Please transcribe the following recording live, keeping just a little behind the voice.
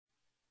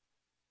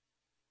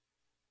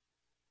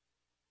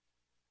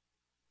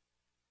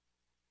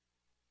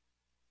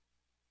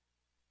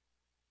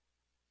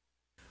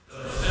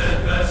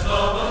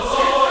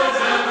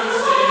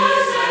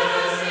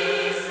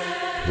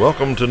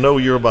Welcome to Know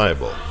Your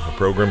Bible, a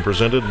program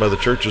presented by the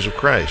Churches of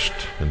Christ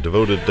and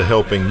devoted to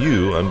helping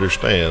you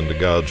understand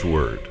God's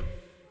Word.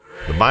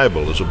 The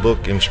Bible is a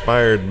book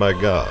inspired by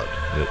God.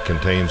 It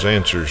contains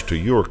answers to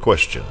your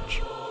questions.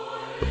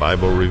 The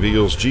Bible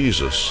reveals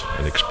Jesus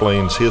and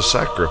explains His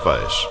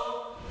sacrifice.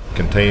 It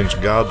contains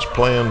God's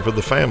plan for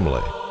the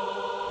family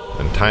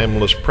and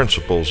timeless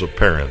principles of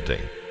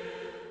parenting.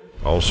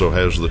 Also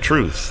has the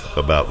truth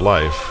about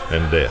life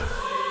and death.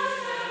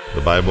 The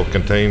Bible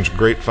contains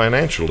great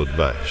financial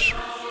advice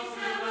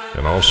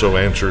and also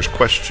answers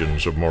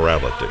questions of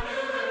morality.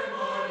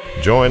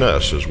 Join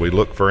us as we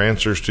look for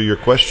answers to your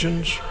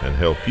questions and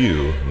help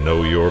you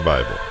know your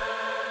Bible.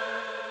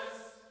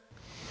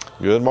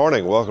 Good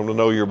morning. Welcome to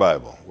Know Your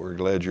Bible. We're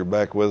glad you're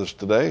back with us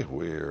today.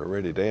 We're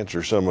ready to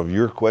answer some of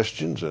your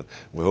questions, and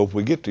we hope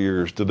we get to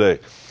yours today.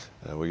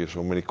 We get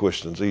so many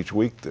questions each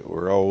week that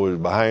we're always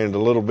behind a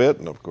little bit,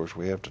 and of course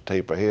we have to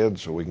tape ahead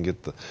so we can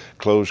get the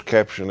closed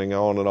captioning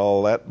on and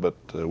all that, but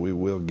we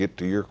will get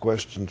to your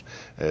questions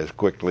as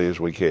quickly as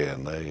we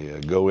can.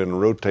 They go in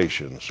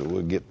rotation, so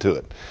we'll get to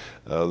it.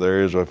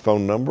 There is a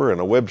phone number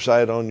and a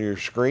website on your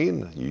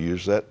screen. You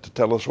use that to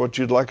tell us what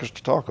you'd like us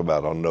to talk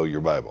about on Know Your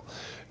Bible.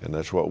 And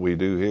that's what we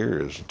do here.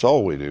 It's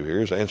all we do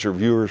here is answer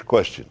viewers'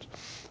 questions.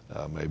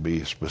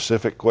 Maybe a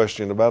specific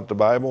question about the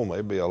Bible,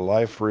 maybe a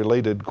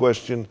life-related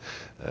question.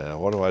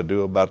 What do I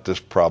do about this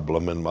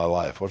problem in my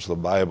life? What's the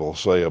Bible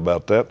say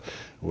about that?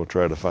 We'll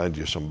try to find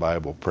you some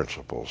Bible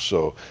principles.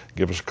 So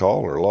give us a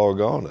call or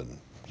log on and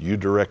you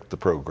direct the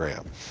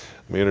program.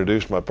 Let me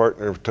introduce my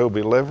partner,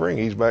 Toby Levering.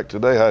 He's back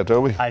today. Hi,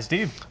 Toby. Hi,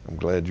 Steve. I'm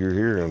glad you're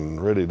here and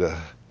ready to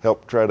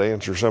help try to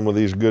answer some of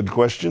these good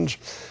questions.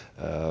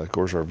 Of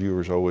course, our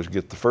viewers always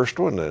get the first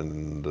one,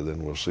 and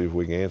then we'll see if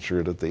we can answer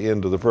it at the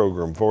end of the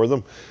program for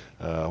them.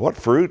 What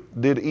fruit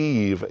did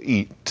Eve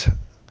eat?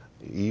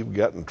 Eve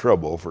got in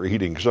trouble for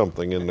eating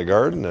something in the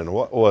garden, and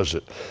what was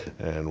it?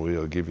 And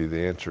we'll give you the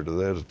answer to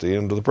that at the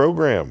end of the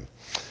program.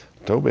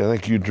 Toby, I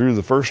think you drew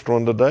the first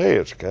one today.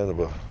 It's kind of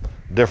a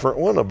different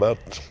one about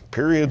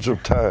periods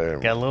of time.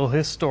 Got a little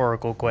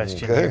historical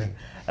question Okay. here.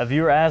 A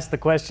viewer asked the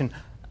question,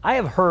 I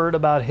have heard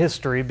about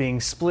history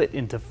being split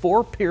into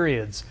 4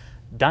 periods: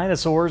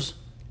 dinosaurs,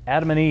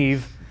 Adam and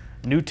Eve,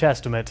 New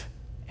Testament,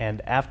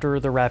 and after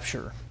the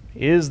rapture.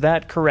 Is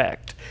that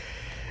correct?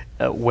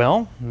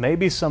 Well,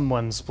 maybe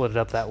someone split it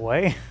up that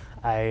way.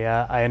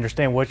 I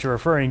understand what you're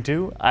referring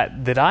to.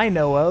 That I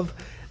know of,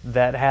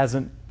 that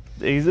isn't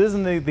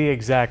the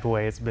exact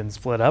way it's been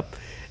split up.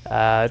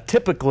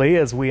 Typically,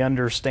 as we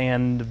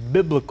understand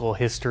biblical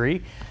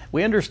history,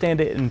 we understand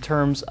it in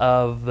terms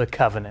of the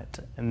covenant,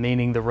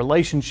 meaning the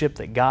relationship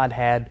that God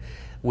had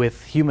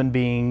with human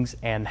beings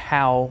and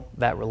how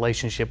that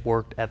relationship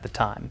worked at the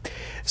time.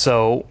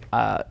 So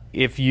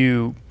if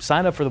you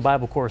sign up for the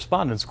Bible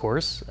correspondence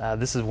course,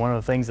 this is one of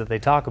the things that they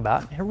talk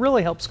about. It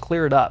really helps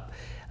clear it up.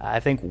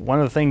 I think one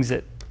of the things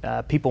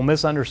that people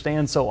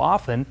misunderstand so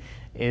often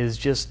is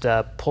just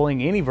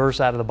pulling any verse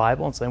out of the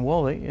Bible and saying,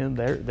 well,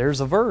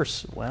 there's a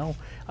verse. Well,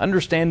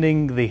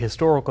 understanding the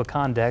historical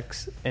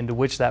context into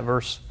which that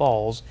verse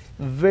falls,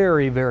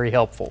 very, very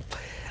helpful.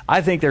 I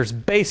think there's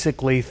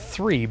basically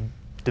 3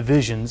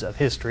 divisions of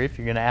history, if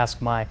you're going to ask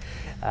my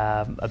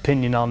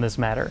opinion on this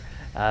matter.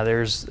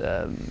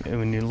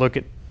 When you look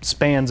at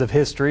spans of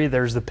history,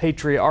 there's the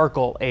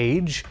patriarchal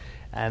age,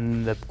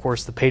 and of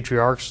course the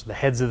patriarchs, the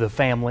heads of the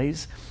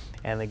families,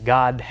 and that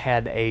God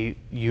had a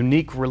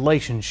unique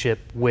relationship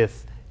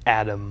with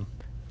Adam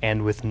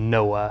and with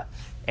Noah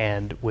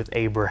and with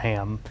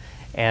Abraham.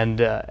 And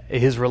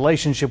his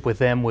relationship with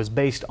them was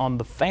based on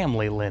the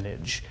family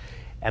lineage.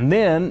 And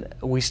then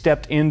we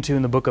stepped into,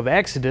 in the book of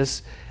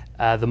Exodus,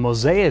 the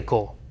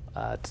Mosaical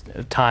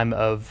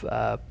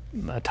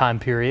time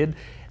period,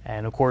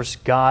 and of course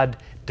God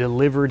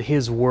delivered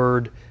His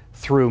word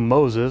through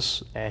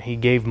Moses, and He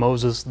gave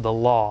Moses the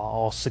law,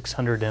 all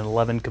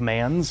 611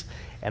 commands,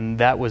 and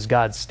that was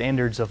God's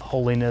standards of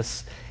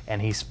holiness.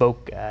 And He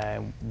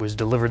was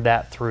delivered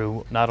that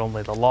through not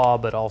only the law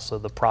but also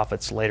the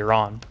prophets later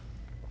on.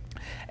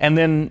 And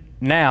then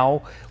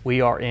now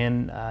we are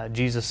in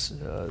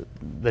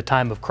the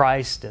time of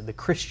Christ, the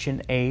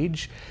Christian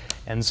age.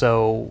 And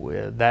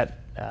so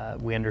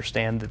we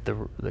understand that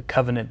the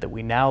covenant that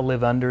we now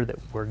live under, that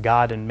where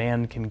God and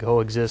man can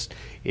coexist,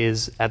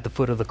 is at the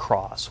foot of the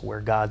cross, where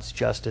God's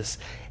justice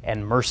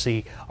and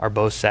mercy are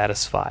both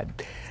satisfied.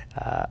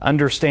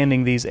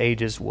 Understanding these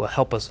ages will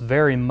help us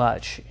very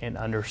much in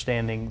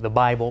understanding the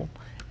Bible.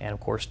 And of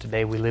course,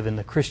 today we live in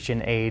the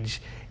Christian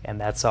age, and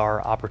that's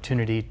our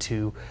opportunity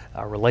to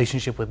our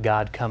relationship with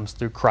God comes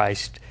through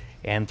Christ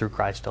and through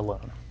Christ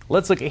alone.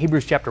 Let's look at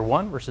Hebrews chapter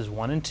 1, verses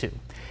 1 and 2.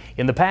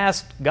 In the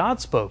past,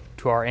 God spoke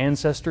to our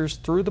ancestors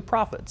through the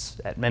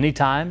prophets at many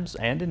times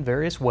and in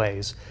various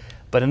ways.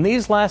 But in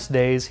these last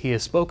days He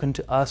has spoken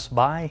to us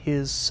by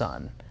His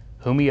Son,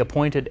 whom He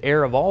appointed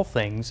heir of all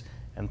things,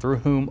 and through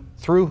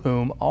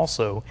whom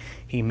also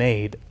He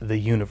made the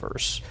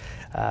universe.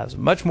 It's a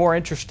much more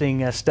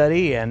interesting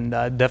study, and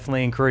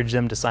definitely encourage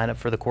them to sign up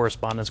for the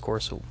correspondence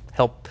course. It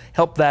will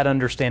help that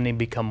understanding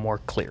become more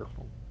clear.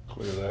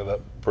 clear that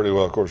up pretty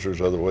well. Of course,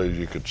 there's other ways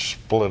you could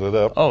split it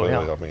up. Oh,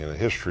 yeah. I mean, a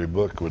history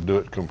book would do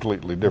it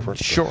completely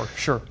different.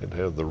 Sure. It'd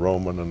have the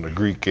Roman and the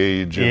Greek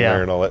age in Yeah.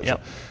 there and all that.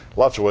 Yep. So,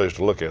 lots of ways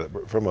to look at it.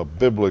 But from a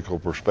biblical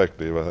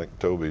perspective, I think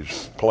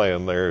Toby's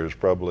plan there is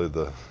probably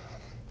the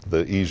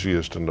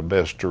easiest and the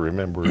best to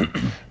remember.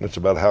 And it's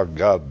about how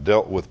God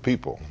dealt with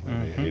people.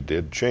 Mm-hmm. He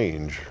did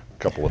change a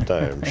couple of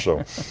times.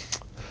 So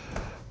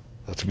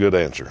that's a good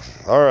answer.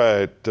 All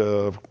right.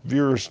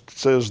 Viewer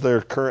says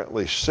they're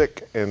currently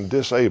sick and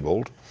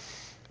disabled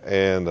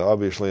and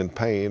obviously in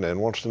pain and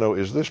wants to know,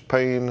 is this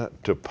pain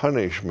to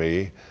punish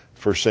me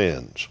for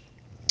sins?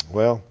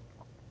 Well,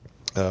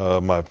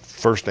 my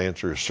first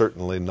answer is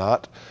certainly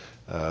not.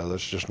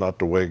 That's just not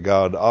the way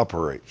God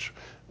operates.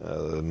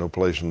 No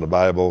place in the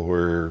Bible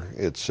where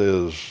it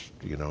says,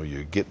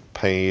 you get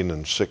pain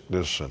and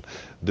sickness and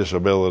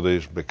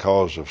disabilities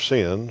because of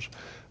sins.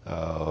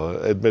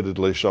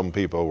 Admittedly, some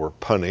people were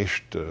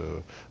punished.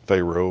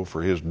 Pharaoh,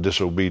 for his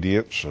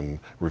disobedience and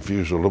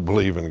refusal to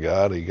believe in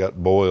God, he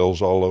got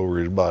boils all over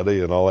his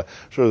body and all that.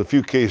 So there's a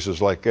few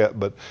cases like that,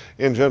 but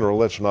in general,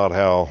 that's not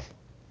how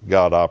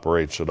God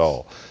operates at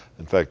all.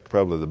 In fact,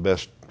 probably the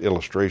best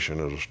illustration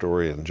is a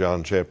story in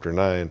John chapter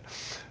 9,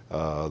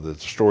 the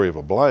story of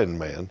a blind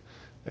man.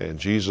 And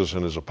Jesus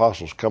and his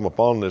apostles come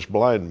upon this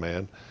blind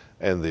man,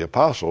 and the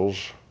apostles,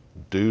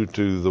 due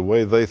to the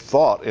way they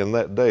thought in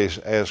that day,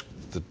 asked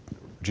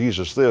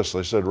Jesus this.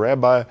 They said,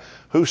 Rabbi,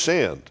 who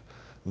sinned,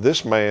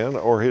 this man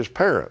or his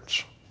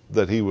parents,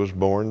 that he was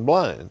born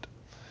blind?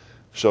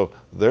 So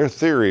their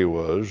theory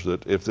was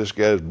that if this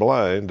guy's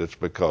blind, it's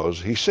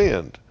because he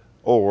sinned,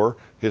 or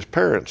his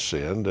parents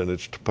sinned, and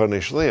it's to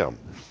punish them.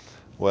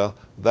 Well,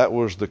 that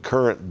was the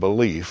current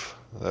belief.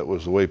 That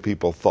was the way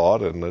people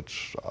thought, and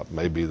that's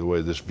maybe the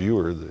way this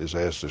viewer is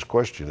asked this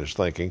question is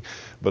thinking.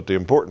 But the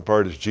important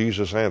part is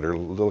Jesus answered.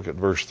 Look at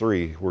verse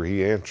 3 where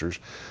he answers.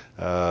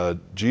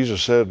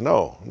 Jesus said,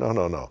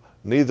 no.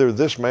 Neither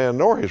this man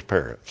nor his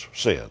parents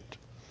sinned.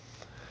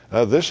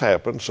 This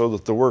happened so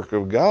that the work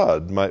of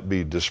God might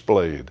be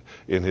displayed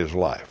in his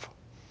life.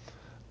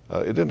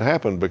 It didn't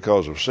happen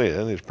because of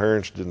sin. His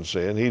parents didn't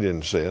sin. He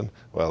didn't sin.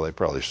 Well, they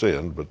probably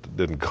sinned, but it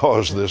didn't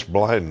cause this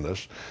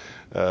blindness.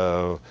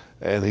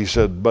 And he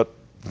said, but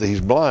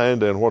he's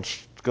blind, and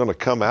what's going to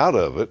come out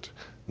of it,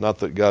 not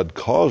that God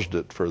caused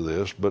it for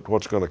this, but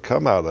what's going to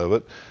come out of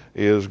it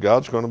is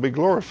God's going to be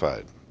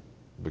glorified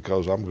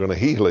because I'm going to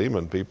heal him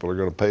and people are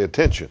going to pay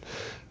attention.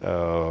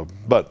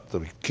 But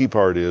the key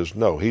part is,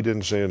 no, he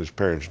didn't sin, his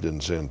parents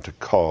didn't sin to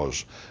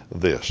cause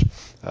this.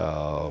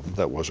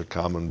 That was a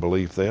common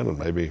belief then, and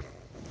maybe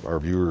our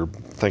viewer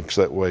thinks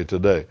that way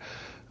today.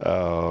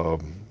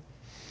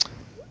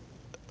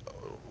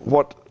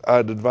 What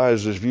I'd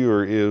advise this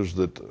viewer is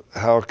that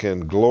how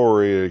can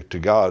glory to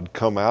God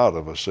come out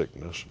of a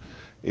sickness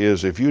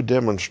is if you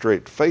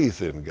demonstrate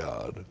faith in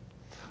God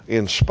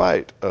in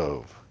spite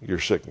of your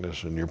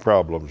sickness and your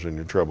problems and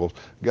your troubles,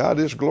 God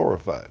is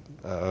glorified.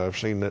 I've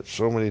seen that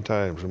so many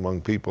times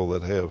among people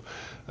that have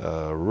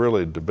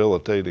really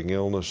debilitating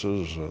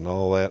illnesses and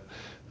all that.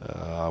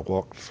 I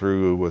walked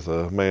through with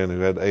a man who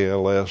had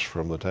ALS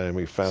from the time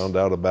he found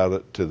out about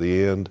it to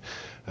the end.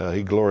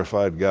 He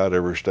glorified God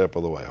every step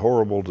of the way.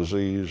 Horrible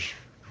disease,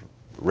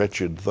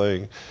 wretched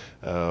thing,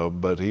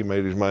 but he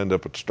made his mind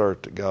up at the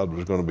start that God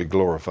was going to be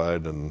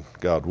glorified, and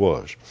God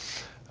was.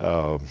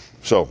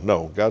 So,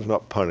 no, God's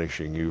not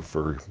punishing you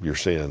for your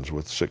sins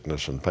with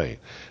sickness and pain.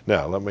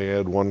 Now, let me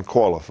add one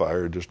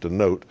qualifier, just a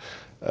note.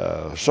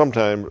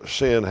 Sometimes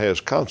sin has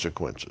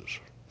consequences.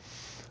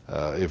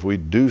 If we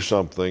do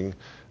something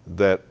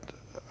that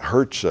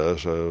hurts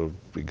us,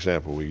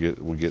 example, we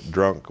get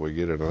drunk, we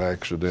get in an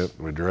accident,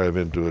 we drive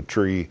into a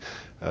tree,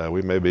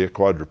 we may be a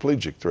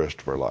quadriplegic the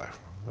rest of our life.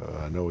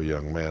 I know a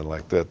young man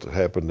like that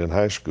happened in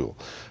high school.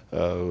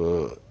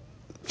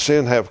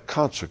 Sin have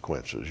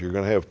consequences. You're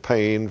going to have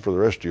pain for the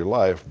rest of your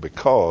life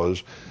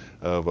because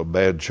of a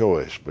bad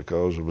choice,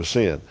 because of a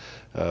sin.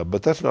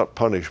 But that's not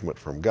punishment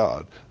from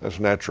God. That's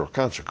natural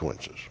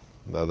consequences.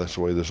 Now, that's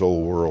the way this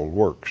old world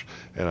works.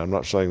 And I'm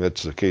not saying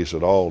that's the case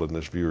at all in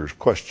this viewer's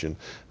question,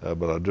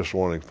 but I just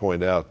want to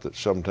point out that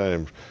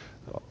sometimes,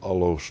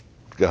 although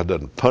God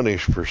doesn't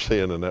punish for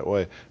sin in that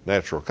way,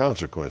 natural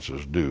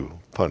consequences do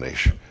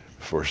punish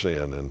for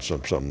sin in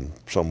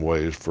some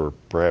ways for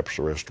perhaps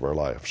the rest of our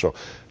life. So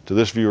to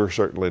this viewer,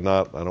 certainly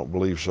not. I don't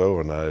believe so,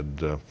 and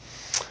I'd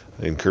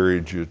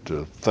encourage you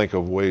to think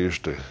of ways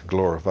to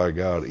glorify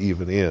God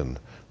even in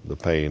the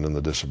pain and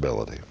the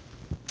disability.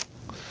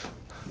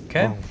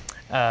 Okay.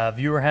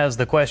 Viewer has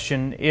the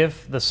question,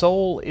 if the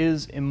soul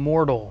is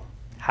immortal,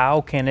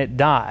 how can it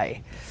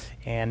die?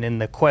 And in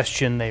the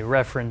question, they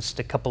referenced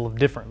a couple of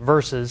different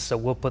verses, so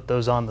we'll put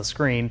those on the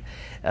screen.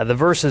 The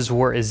verses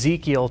were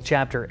Ezekiel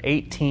chapter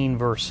 18,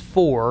 verse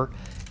 4,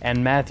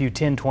 and Matthew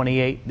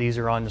 10:28. These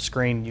are on the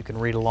screen. You can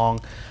read along.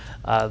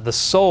 The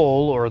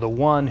soul, or the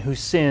one who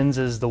sins,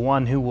 is the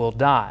one who will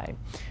die.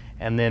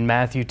 And then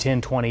Matthew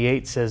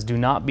 10:28 says, do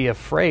not be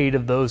afraid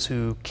of those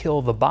who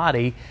kill the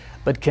body,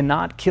 but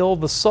cannot kill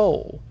the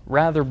soul.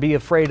 Rather be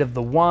afraid of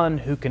the one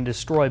who can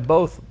destroy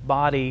both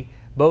body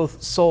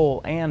both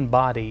soul and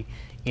body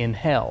in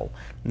hell.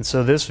 And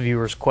so this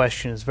viewer's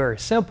question is very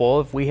simple.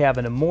 If we have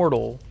an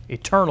immortal,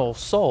 eternal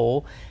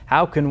soul,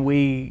 how can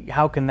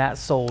that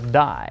soul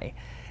die?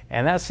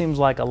 And that seems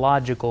like a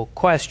logical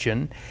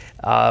question.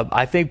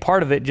 I think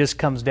part of it just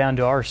comes down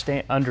to our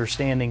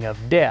understanding of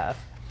death.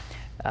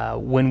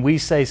 When we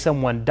say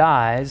someone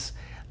dies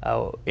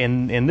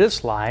in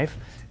this life,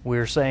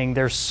 we're saying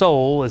their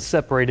soul is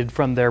separated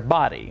from their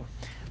body.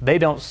 They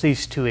don't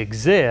cease to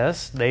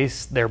exist.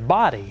 Their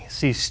body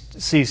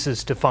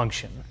ceases to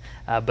function.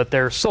 But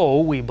their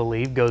soul, we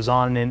believe, goes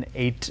on in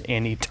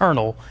an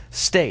eternal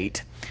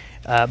state.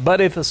 But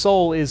if a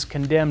soul is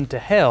condemned to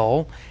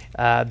hell,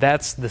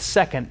 that's the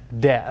second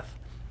death.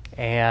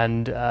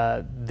 And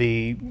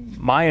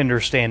my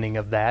understanding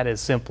of that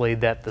is simply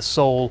that the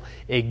soul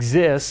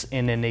exists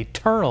in an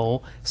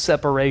eternal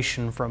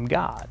separation from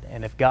God.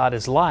 And if God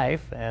is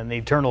life, and the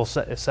eternal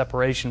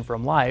separation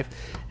from life,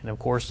 and of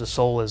course the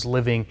soul is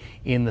living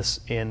in the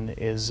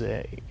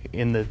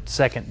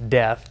second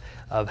death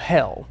of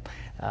hell.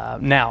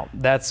 Now,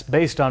 that's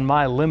based on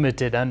my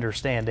limited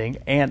understanding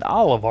and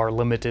all of our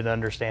limited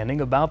understanding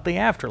about the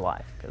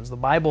afterlife, because the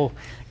Bible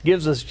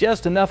gives us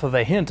just enough of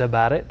a hint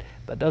about it,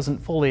 but doesn't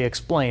fully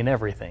explain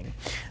everything.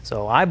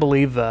 So I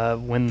believe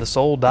when the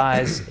soul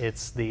dies,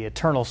 it's the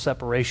eternal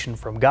separation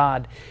from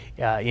God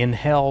in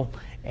hell,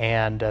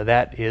 and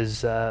that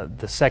is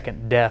the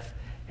second death,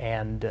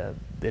 and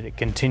that it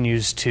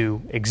continues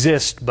to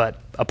exist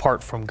but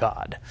apart from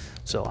God.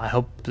 So I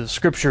hope the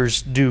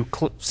Scriptures do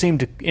seem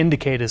to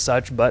indicate as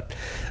such, but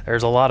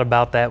there's a lot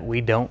about that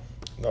we don't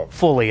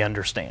fully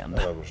understand.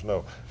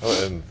 No.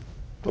 And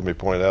let me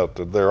point out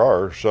that there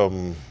are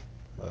some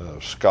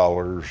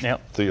scholars,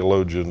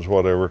 theologians,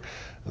 whatever,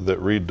 that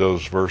read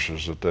those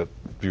verses that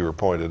viewer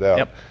pointed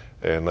out,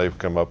 and they've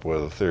come up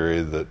with a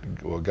theory that,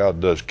 well, God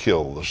does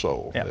kill the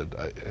soul.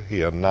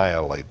 He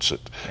annihilates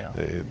it.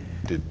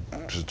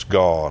 It's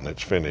gone.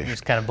 It's finished. You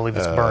just kind of believe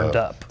it's burned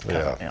up.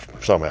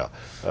 Somehow.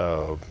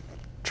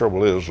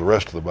 Trouble is, the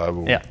rest of the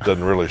Bible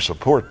doesn't really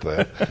support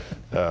that,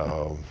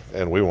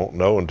 and we won't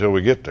know until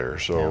we get there.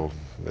 So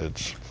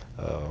it's,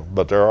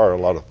 but there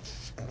are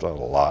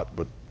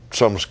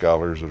some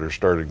scholars that are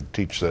starting to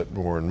teach that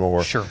more and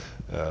more.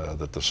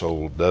 That the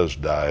soul does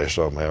die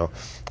somehow,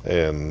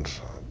 and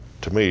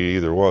to me,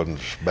 either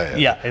one's bad.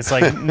 It's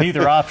like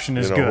neither option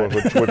is good.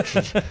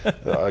 Which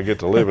I get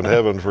to live in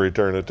heaven for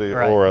eternity,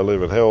 or I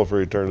live in hell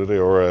for eternity,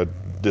 or I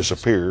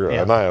disappear,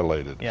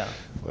 annihilated.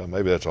 Well,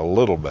 maybe that's a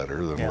little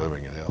better than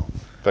living in hell.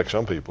 In fact,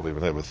 some people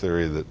even have a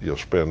theory that you'll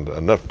spend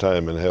enough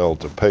time in hell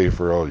to pay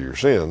for all your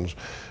sins,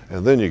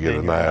 and then you get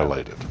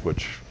annihilated,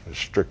 which is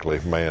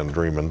strictly man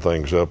dreaming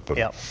things up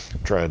and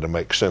trying to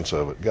make sense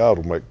of it. God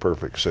will make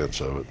perfect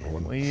sense of it.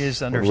 When we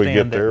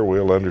get there,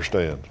 we'll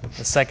understand.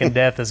 The second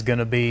death is going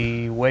to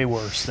be way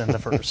worse than the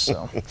first.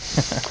 So,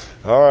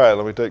 all right,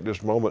 let me take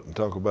this moment and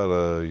talk about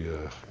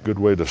a good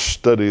way to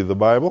study the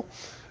Bible.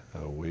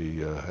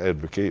 We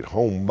advocate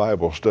home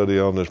Bible study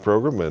on this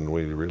program, and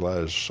we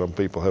realize some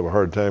people have a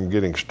hard time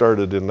getting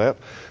started in that.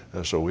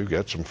 So we've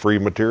got some free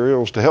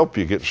materials to help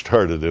you get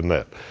started in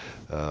that.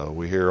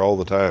 We hear all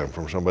the time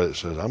from somebody that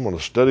says, I'm going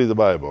to study the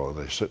Bible, and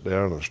they sit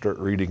down and start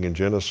reading in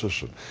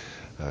Genesis, and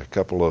a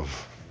couple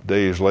of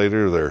days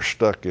later they're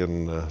stuck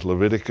in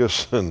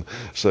Leviticus and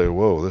say,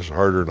 whoa, this is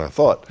harder than I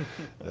thought.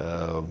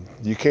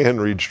 You can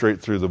read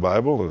straight through the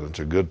Bible, and it's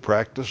a good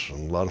practice,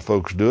 and a lot of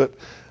folks do it.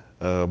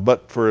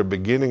 But for a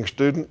beginning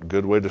student,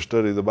 good way to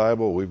study the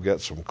Bible, we've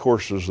got some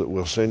courses that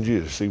we'll send you.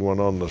 You see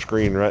one on the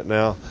screen right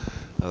now.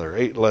 There are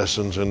 8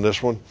 lessons in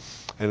this one,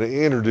 and it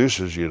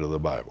introduces you to the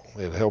Bible.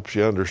 It helps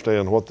you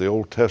understand what the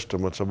Old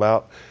Testament's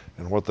about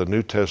and what the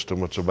New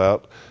Testament's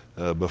about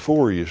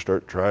before you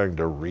start trying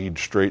to read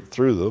straight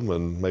through them,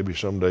 and maybe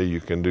someday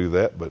you can do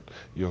that, but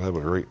you'll have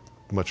a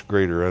much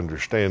greater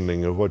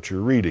understanding of what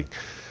you're reading.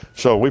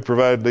 So we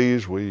provide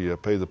these. We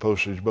pay the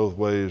postage both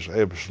ways,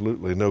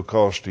 absolutely no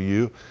cost to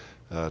you.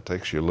 It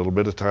takes you a little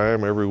bit of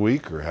time every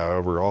week, or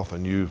however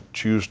often you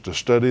choose to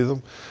study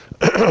them.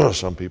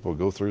 Some people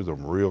go through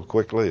them real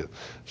quickly. It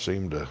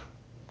seems to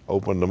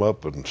open them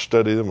up and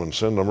study them and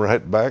send them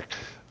right back.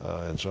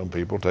 And some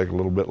people take a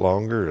little bit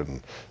longer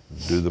and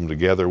do them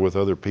together with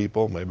other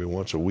people. Maybe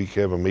once a week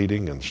have a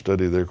meeting and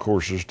study their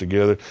courses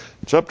together.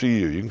 It's up to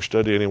you. You can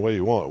study any way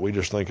you want. We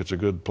just think it's a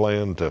good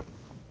plan to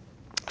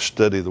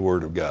study the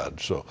Word of God.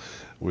 So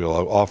we'll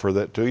offer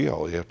that to you.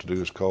 All you have to do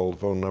is call the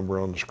phone number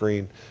on the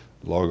screen,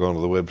 log on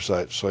to the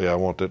website, say I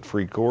want that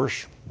free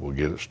course. We'll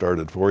get it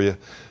started for you.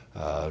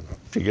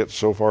 If you get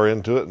so far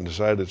into it and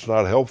decide it's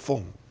not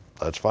helpful,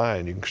 that's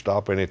fine. You can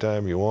stop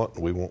anytime you want.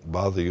 We won't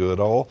bother you at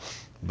all.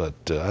 But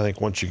I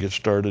think once you get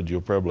started,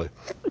 you'll probably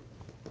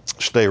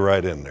stay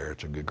right in there.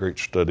 It's a great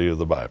study of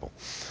the Bible.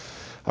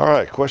 All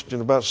right, question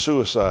about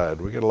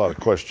suicide. We get a lot of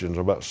questions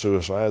about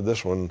suicide.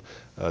 This one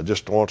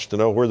just wants to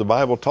know where the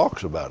Bible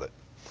talks about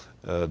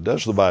it.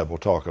 Does the Bible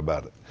talk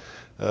about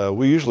it?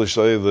 We usually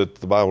say that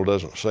the Bible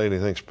doesn't say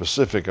anything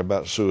specific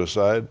about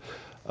suicide.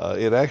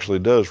 It actually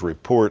does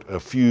report a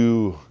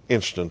few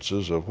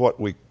instances of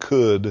what we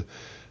could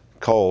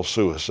call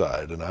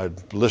suicide. And I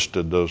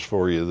listed those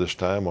for you this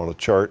time on a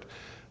chart.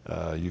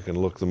 You can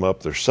look them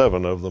up. There's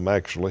 7 of them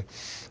actually.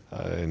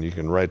 And you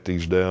can write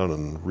these down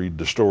and read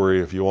the story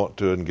if you want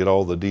to and get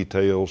all the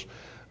details.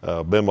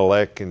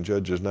 Abimelech in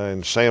Judges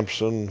 9,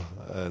 Samson,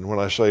 and when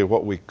I say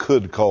what we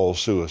could call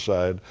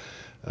suicide,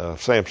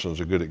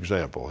 Samson's a good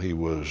example. He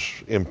was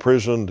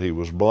imprisoned, he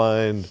was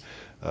blind,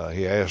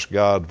 he asked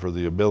God for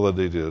the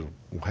ability to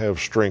have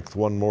strength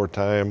one more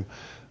time,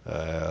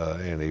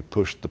 and he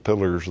pushed the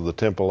pillars of the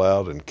temple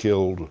out and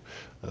killed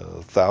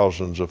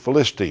thousands of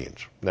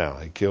Philistines. Now,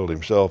 he killed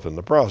himself in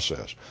the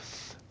process.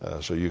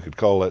 So you could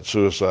call that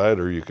suicide,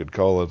 or you could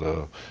call it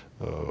a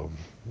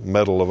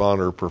Medal of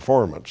Honor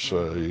performance.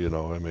 So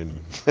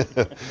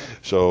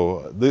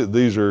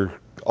these are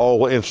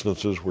all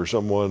instances where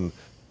someone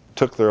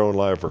took their own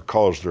life or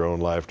caused their own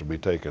life to be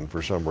taken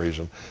for some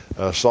reason.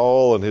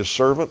 Saul and his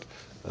servant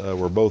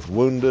were both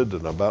wounded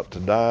and about to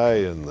die,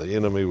 and the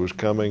enemy was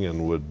coming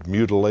and would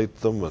mutilate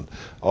them and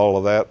all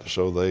of that,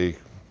 so they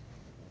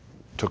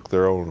took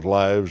their own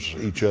lives,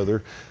 each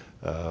other.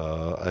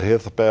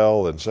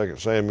 Ahithophel in 2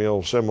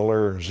 Samuel,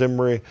 similar,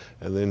 Zimri,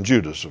 and then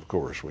Judas, of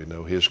course. We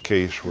know his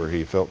case where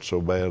he felt so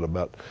bad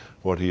about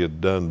what he had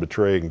done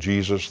betraying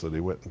Jesus that he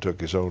went and took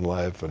his own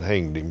life and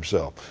hanged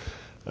himself.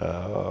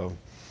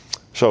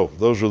 So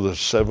those are the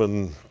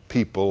 7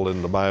 people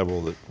in the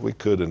Bible that we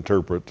could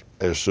interpret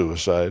as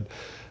suicide.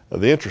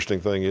 The interesting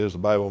thing is the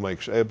Bible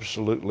makes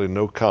absolutely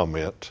no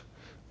comment,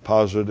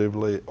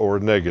 positively or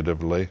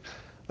negatively,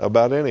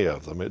 about any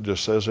of them. It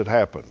just says it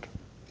happened.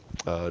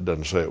 It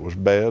doesn't say it was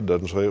bad,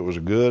 doesn't say it was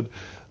good.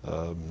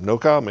 No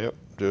comment,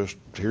 just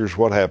here's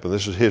what happened.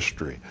 This is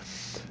history.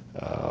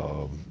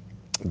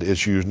 It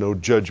issues no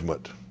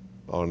judgment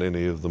on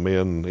any of the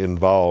men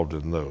involved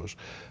in those.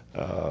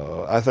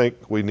 I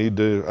think we need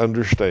to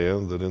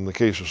understand that in the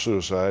case of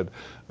suicide,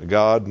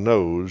 God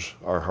knows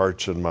our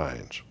hearts and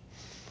minds.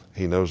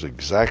 He knows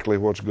exactly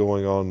what's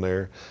going on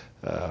there,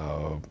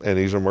 and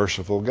He's a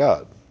merciful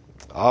God.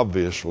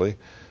 Obviously,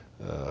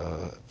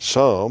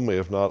 some,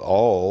 if not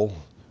all,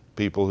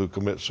 people who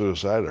commit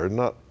suicide are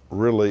not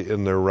really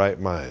in their right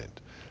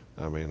mind.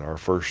 I mean, our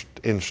first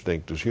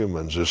instinct as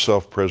humans is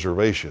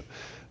self-preservation.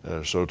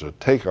 So to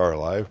take our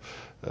life,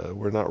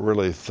 we're not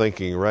really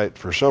thinking right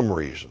for some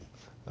reason.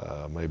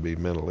 Maybe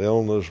mental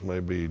illness,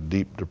 maybe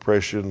deep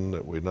depression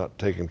that we're not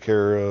taking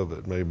care of,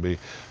 it may be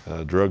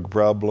drug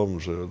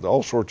problems,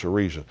 all sorts of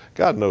reasons.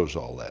 God knows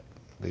all that.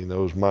 He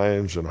knows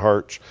minds and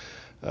hearts.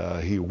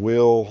 He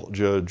will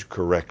judge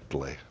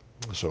correctly.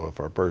 So if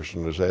our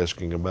person is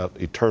asking about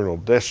eternal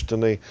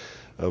destiny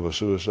of a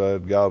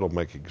suicide, God will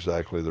make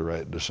exactly the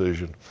right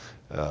decision.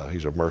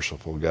 He's a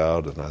merciful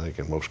God, and I think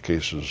in most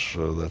cases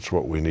that's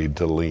what we need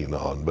to lean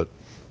on. But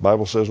the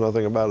Bible says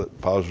nothing about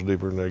it,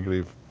 positive or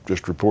negative,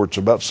 just reports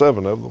about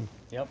 7 of them.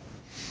 Yep.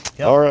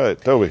 All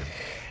right, Toby.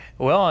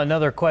 Well,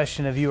 another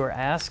question a viewer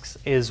asks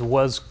is,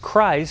 was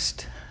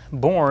Christ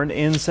born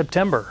in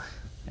September?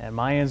 And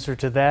my answer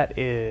to that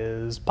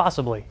is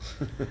possibly.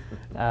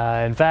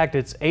 In fact,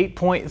 it's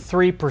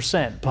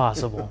 8.3%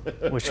 possible,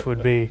 which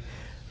would be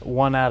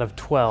 1 out of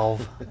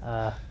 12.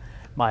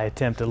 My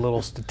attempt at a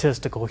little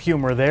statistical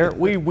humor there.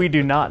 We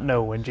do not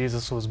know when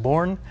Jesus was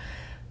born.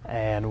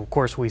 And of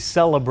course, we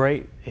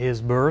celebrate his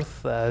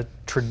birth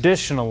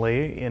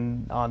traditionally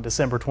on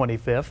December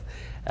 25th.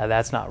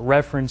 That's not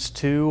referenced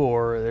to,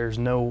 or there's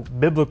no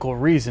biblical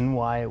reason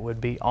why it would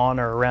be on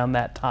or around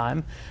that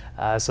time.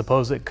 I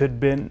suppose it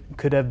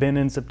could have been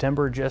in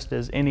September just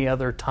as any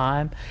other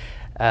time.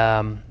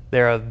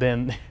 There have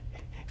been,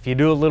 if you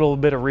do a little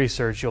bit of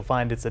research, you'll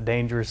find it's a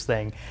dangerous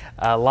thing.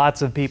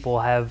 Lots of people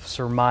have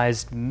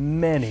surmised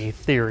many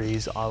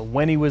theories on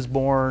when he was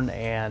born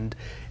and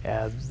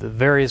the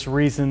various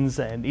reasons,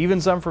 and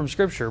even some from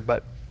Scripture,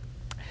 but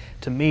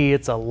to me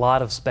it's a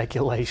lot of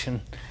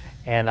speculation,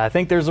 and I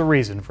think there's a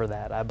reason for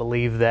that. I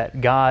believe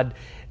that God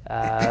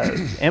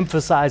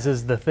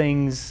emphasizes the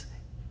things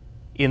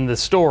in the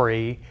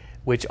story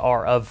which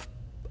are of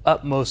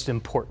utmost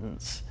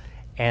importance,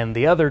 and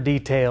the other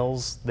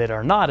details that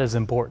are not as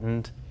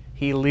important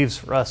he leaves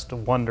for us to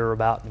wonder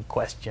about and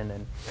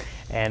question,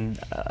 and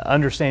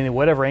understanding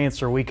whatever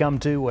answer we come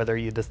to, whether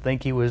you just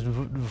think he was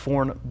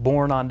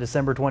born on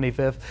December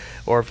 25th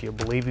or if you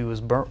believe he was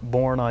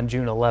born on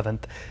June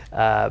 11th,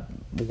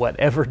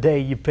 whatever day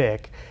you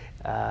pick,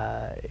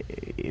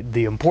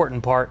 the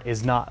important part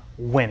is not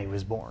when he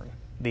was born.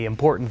 The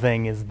important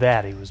thing is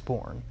that he was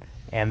born.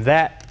 And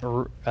that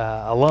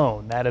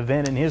alone, that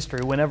event in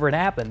history, whenever it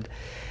happened,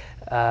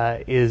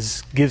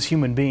 gives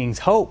human beings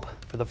hope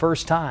for the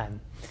first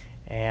time,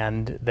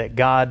 and that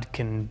God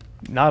can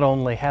not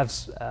only have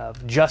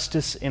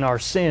justice in our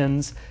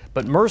sins,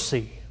 but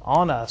mercy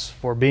on us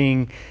for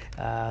being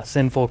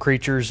sinful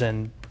creatures,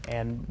 and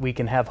we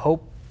can have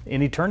hope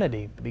in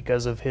eternity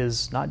because of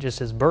his, not just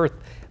his birth,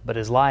 but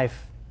his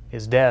life,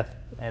 his death,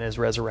 and his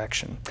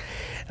resurrection.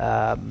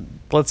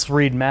 Let's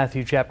read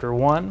Matthew chapter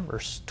 1,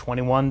 verse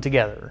 21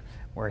 together,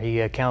 where he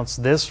accounts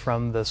this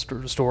from the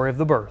story of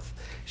the birth.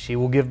 She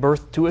will give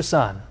birth to a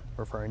son.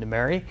 referring to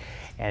Mary,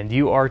 and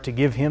you are to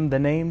give him the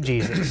name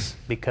Jesus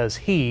because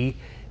he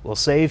will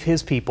save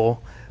his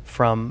people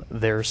from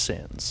their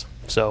sins.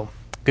 So,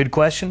 good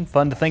question,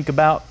 fun to think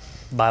about.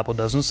 The Bible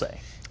doesn't say.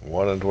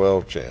 1 in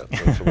 12 chance.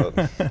 That's about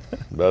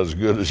as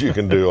good as you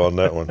can do on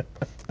that one.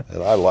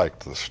 And I like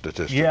the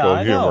statistical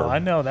humor. I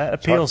know that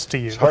appeals to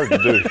you. It's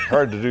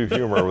hard to do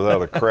humor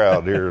without a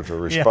crowd here to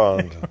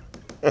respond.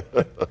 Yeah.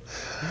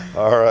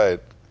 All right.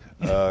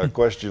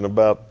 Question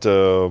about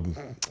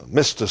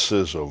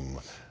mysticism.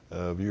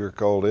 A viewer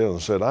called in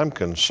and said, I'm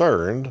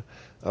concerned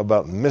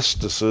about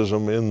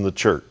mysticism in the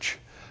church,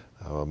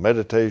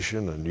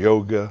 meditation and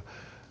yoga.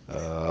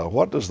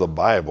 What does the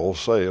Bible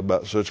say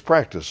about such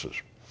practices?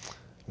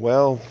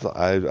 Well,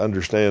 I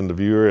understand the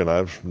viewer, and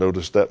I've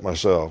noticed that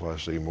myself. I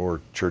see more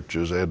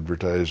churches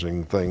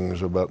advertising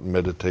things about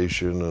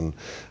meditation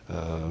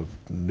and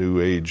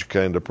new age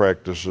kind of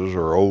practices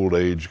or old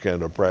age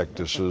kind of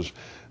practices,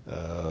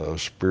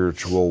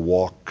 spiritual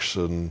walks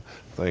and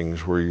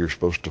things where you're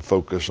supposed to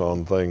focus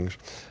on things.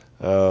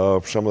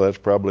 Some of that's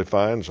probably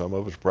fine, some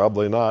of it's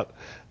probably not.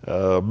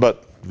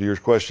 But the viewer's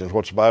question is,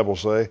 what's the Bible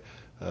say?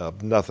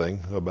 Nothing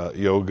about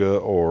yoga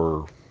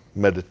or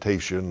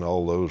meditation.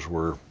 All those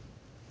were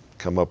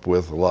come up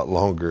with a lot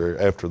longer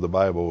after the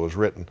Bible was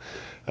written.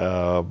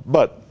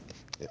 But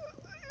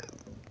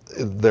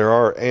there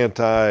are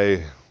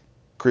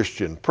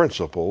anti-Christian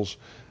principles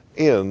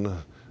in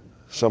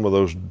some of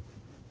those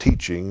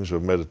teachings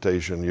of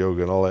meditation,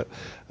 yoga, and all that.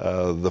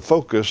 The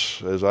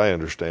focus, as I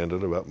understand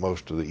it, about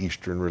most of the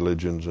Eastern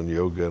religions and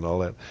yoga and all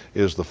that,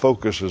 is the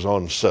focus is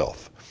on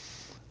self.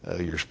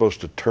 You're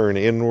supposed to turn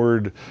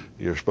inward.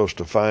 You're supposed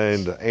to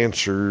find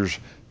answers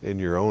in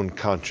your own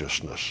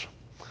consciousness.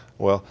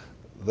 Well,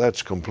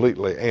 that's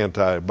completely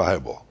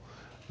anti-Bible.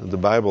 The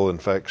Bible, in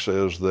fact,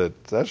 says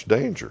that that's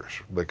dangerous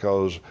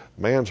because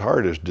man's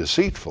heart is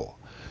deceitful.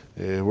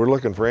 If we're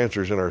looking for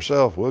answers in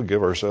ourselves, we'll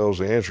give ourselves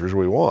the answers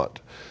we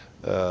want.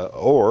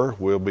 Or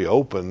we'll be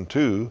open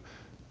to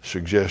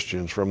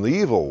suggestions from the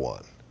evil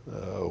one.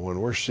 When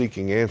we're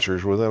seeking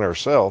answers within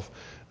ourselves,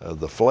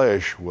 the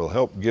flesh will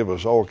help give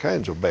us all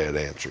kinds of bad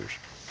answers.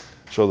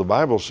 So the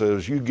Bible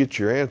says you get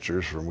your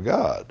answers from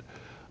God.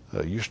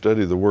 You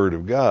study the Word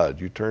of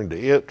God. You turn to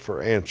it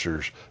for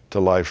answers to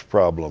life's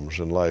problems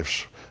and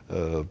life's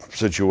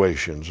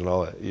situations and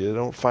all that. You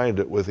don't find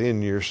it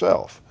within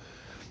yourself.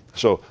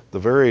 So the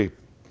very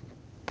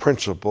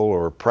principle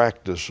or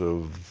practice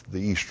of the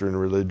Eastern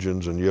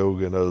religions and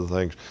yoga and other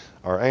things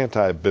are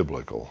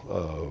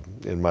anti-biblical,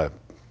 in my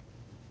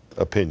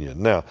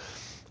opinion. Now,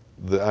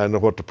 I know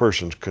what the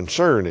person's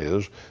concern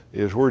is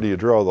where do you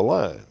draw the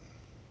line?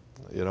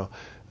 You know,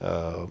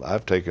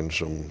 I've taken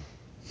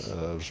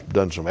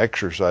done some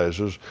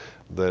exercises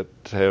that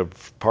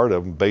have part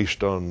of them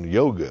based on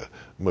yoga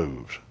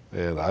moves,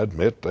 and I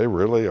admit they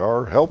really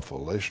are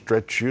helpful. They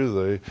stretch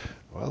you.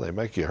 They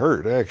make you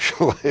hurt,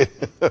 actually.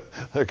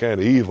 They're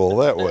kind of evil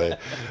that way,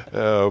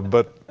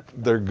 but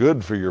they're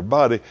good for your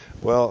body.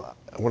 Well,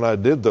 when I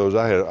did those,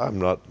 I'm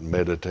not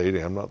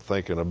meditating. I'm not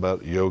thinking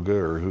about yoga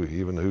or who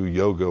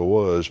yoga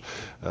was.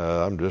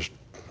 I'm just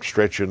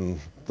stretching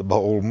the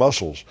whole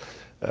muscles.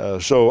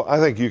 So I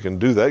think you can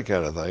do that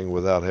kind of thing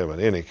without having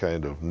any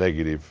kind of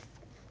negative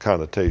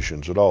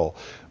connotations at all.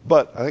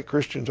 But I think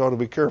Christians ought to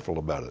be careful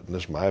about it, and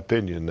this is my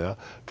opinion now.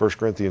 1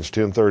 Corinthians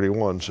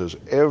 10:31 says,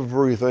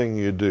 everything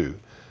you do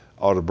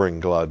ought to bring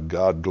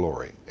God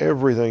glory.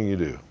 Everything you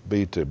do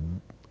be to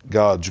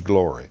God's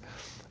glory.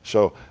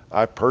 So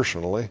I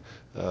personally,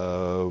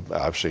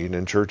 I've seen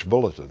in church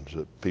bulletins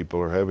that people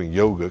are having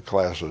yoga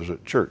classes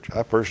at church.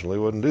 I personally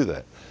wouldn't do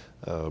that.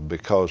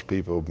 Because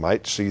people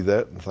might see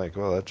that and think,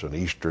 well, that's an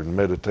Eastern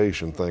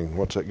meditation thing.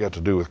 What's that got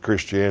to do with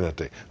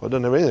Christianity? Well, it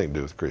doesn't have anything to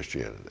do with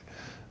Christianity.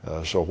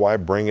 So why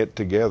bring it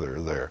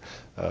together there?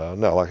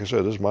 Now, like I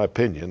said, this is my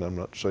opinion. I'm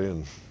not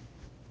saying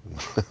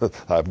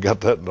I've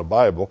got that in the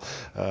Bible.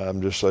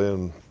 I'm just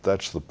saying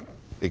that's the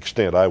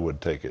extent I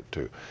would take it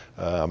to.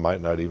 I might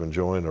not even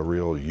join a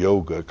real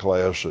yoga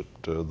class at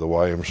the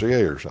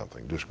YMCA or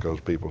something, just because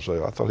people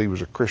say, I thought he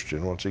was a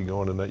Christian. What's he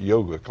going in that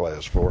yoga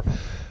class for?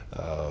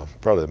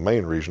 Probably the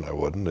main reason I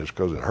wouldn't is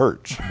because it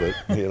hurts,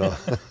 but you know,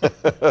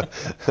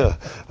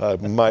 I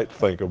might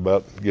think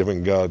about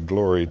giving God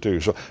glory too.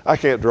 So I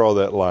can't draw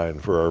that line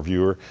for our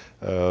viewer.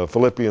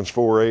 Philippians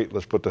 4:8,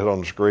 let's put that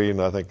on the screen.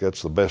 I think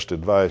that's the best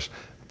advice.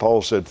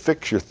 Paul said,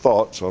 fix your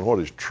thoughts on what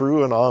is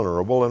true and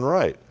honorable and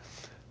right.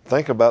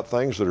 Think about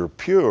things that are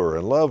pure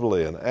and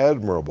lovely and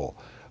admirable.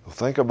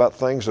 Think about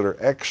things that are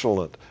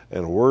excellent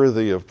and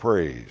worthy of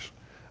praise.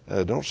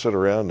 Don't sit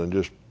around and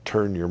just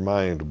turn your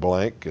mind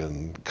blank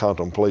and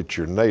contemplate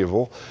your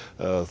navel.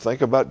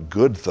 Think about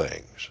good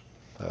things.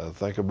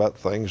 Think about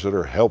things that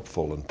are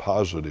helpful and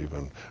positive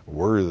and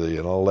worthy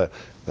and all that.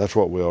 That's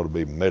what we ought to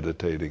be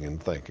meditating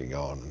and thinking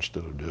on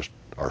instead of just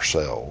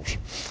ourselves.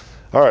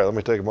 All right, let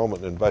me take a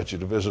moment and invite you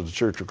to visit the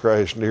Church of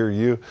Christ near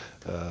you.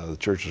 The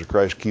Churches of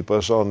Christ keep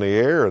us on the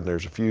air, and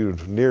there's a few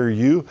near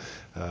you.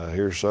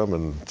 Here's some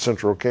in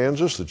central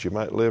Kansas that you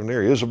might live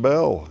near.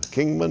 Isabel,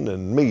 Kingman,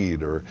 and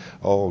Meade are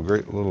all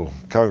great little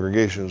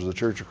congregations of the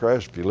Church of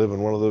Christ. If you live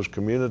in one of those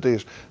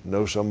communities,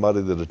 know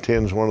somebody that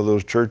attends one of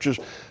those churches,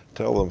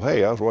 tell them,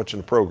 hey, I was watching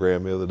a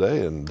program the other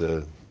day,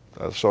 and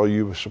I saw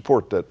you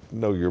support that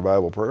Know Your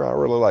Bible program. I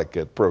really like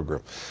that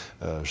program.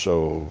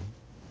 So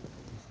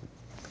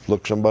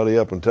look somebody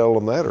up and tell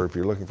them that, or if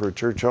you're looking for a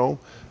church home,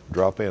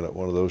 drop in at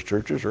one of those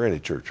churches or any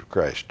Church of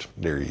Christ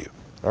near you.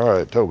 All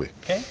right, Toby.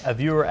 Okay, a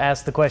viewer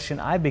asked the question,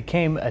 I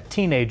became a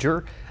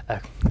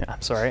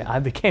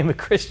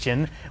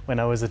Christian when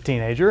I was a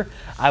teenager.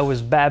 I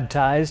was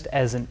baptized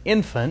as an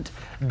infant.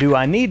 Do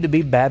I need to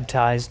be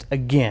baptized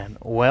again?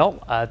 Well,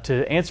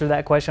 to answer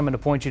that question, I'm going to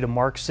point you to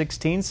Mark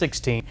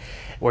 16:16,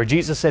 where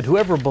Jesus said,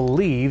 whoever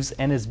believes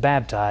and is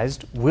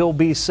baptized will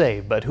be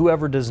saved, but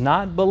whoever does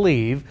not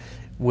believe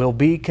will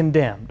be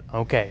condemned.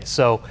 Okay,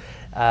 so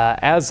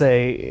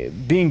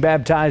being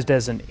baptized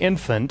as an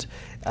infant,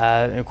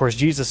 and of course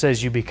Jesus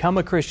says you become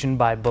a Christian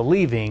by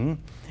believing,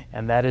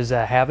 and that is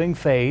having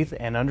faith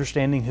and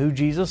understanding who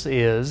Jesus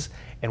is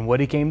and what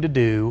He came to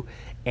do,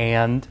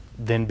 and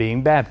then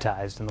being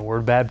baptized. And the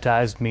word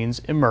baptized means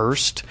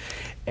immersed.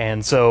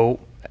 And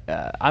so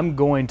I'm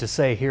going to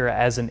say here,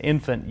 as an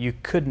infant, you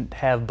couldn't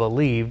have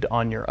believed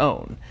on your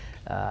own.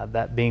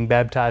 That being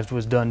baptized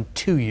was done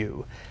to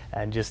you,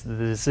 and just the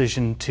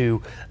decision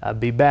to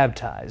be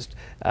baptized.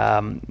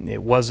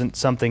 It wasn't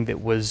something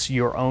that was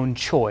your own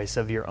choice,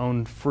 of your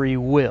own free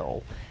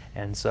will.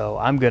 And so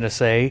I'm going to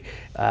say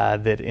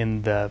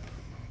that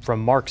from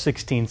Mark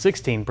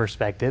 16:16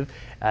 perspective,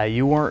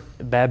 you weren't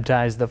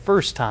baptized the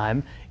first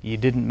time. You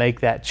didn't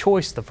make that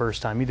choice the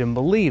first time. You didn't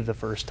believe the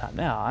first time.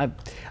 Now, I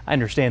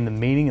understand the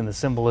meaning and the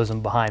symbolism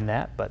behind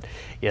that, but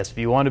yes, if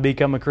you want to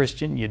become a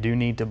Christian, you do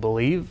need to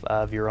believe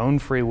of your own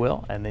free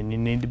will, and then you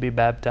need to be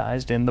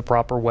baptized in the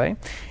proper way,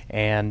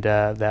 and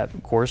that,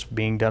 of course,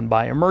 being done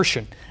by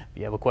immersion. If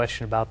you have a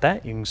question about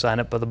that, you can sign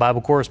up for the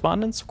Bible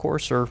correspondence, of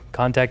course, or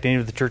contact any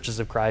of the Churches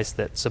of Christ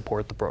that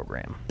support the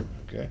program.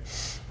 Okay,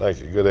 thank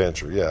you. Good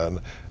answer. Yeah,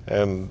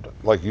 and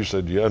like you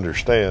said, you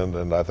understand,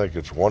 and I think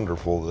it's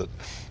wonderful that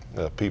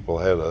people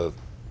had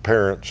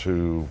parents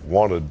who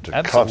wanted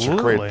to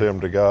consecrate them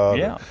to God,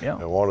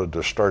 and wanted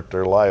to start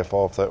their life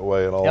off that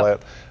way and all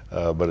that.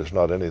 But it's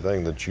not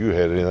anything that you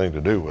had anything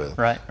to do with.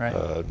 Right.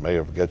 It may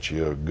have got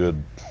you a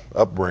good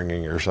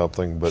upbringing or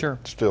something,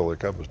 but still there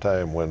comes a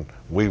time when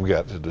we've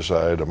got to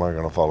decide, am I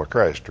going to follow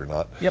Christ or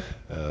not? Yep.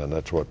 And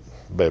that's what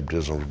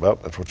baptism is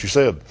about. That's what you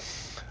said.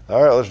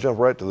 All right, let's jump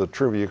right to the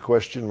trivia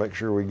question. Make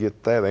sure we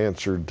get that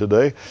answered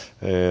today.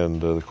 And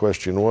the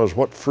question was,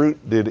 what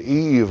fruit did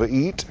Eve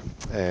eat?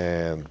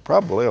 And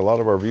probably a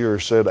lot of our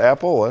viewers said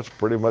apple. That's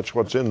pretty much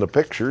what's in the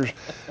pictures.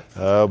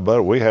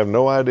 But we have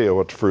no idea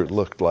what the fruit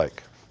looked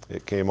like.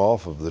 It came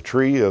off of the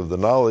tree of the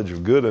knowledge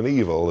of good and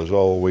evil is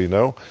all we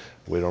know.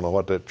 We don't know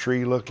what that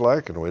tree looked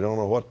like, and we don't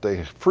know what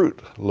the fruit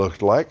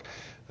looked like.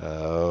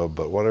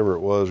 But whatever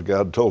it was,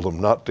 God told them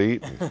not to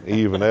eat.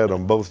 Eve and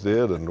Adam both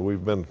did, and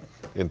we've been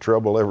in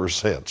trouble ever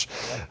since.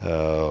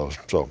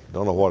 So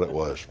don't know what it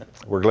was.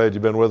 We're glad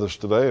you've been with us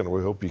today, and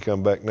we hope you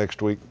come back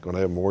next week. Going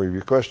to have more of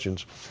your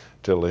questions.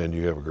 Till then,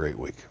 you have a great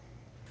week.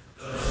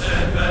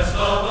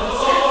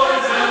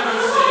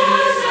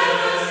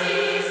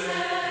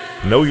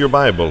 Know Your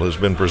Bible has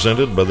been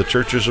presented by the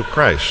Churches of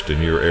Christ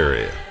in your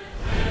area.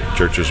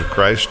 Churches of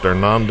Christ are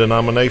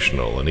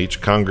non-denominational, and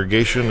each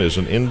congregation is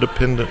an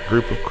independent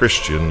group of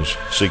Christians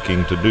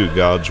seeking to do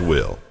God's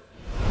will.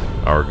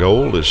 Our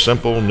goal is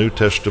simple New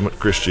Testament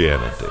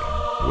Christianity.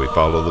 We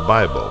follow the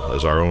Bible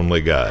as our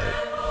only guide.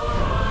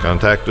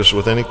 Contact us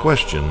with any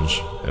questions,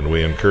 and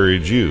we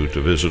encourage you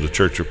to visit a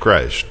Church of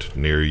Christ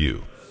near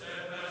you.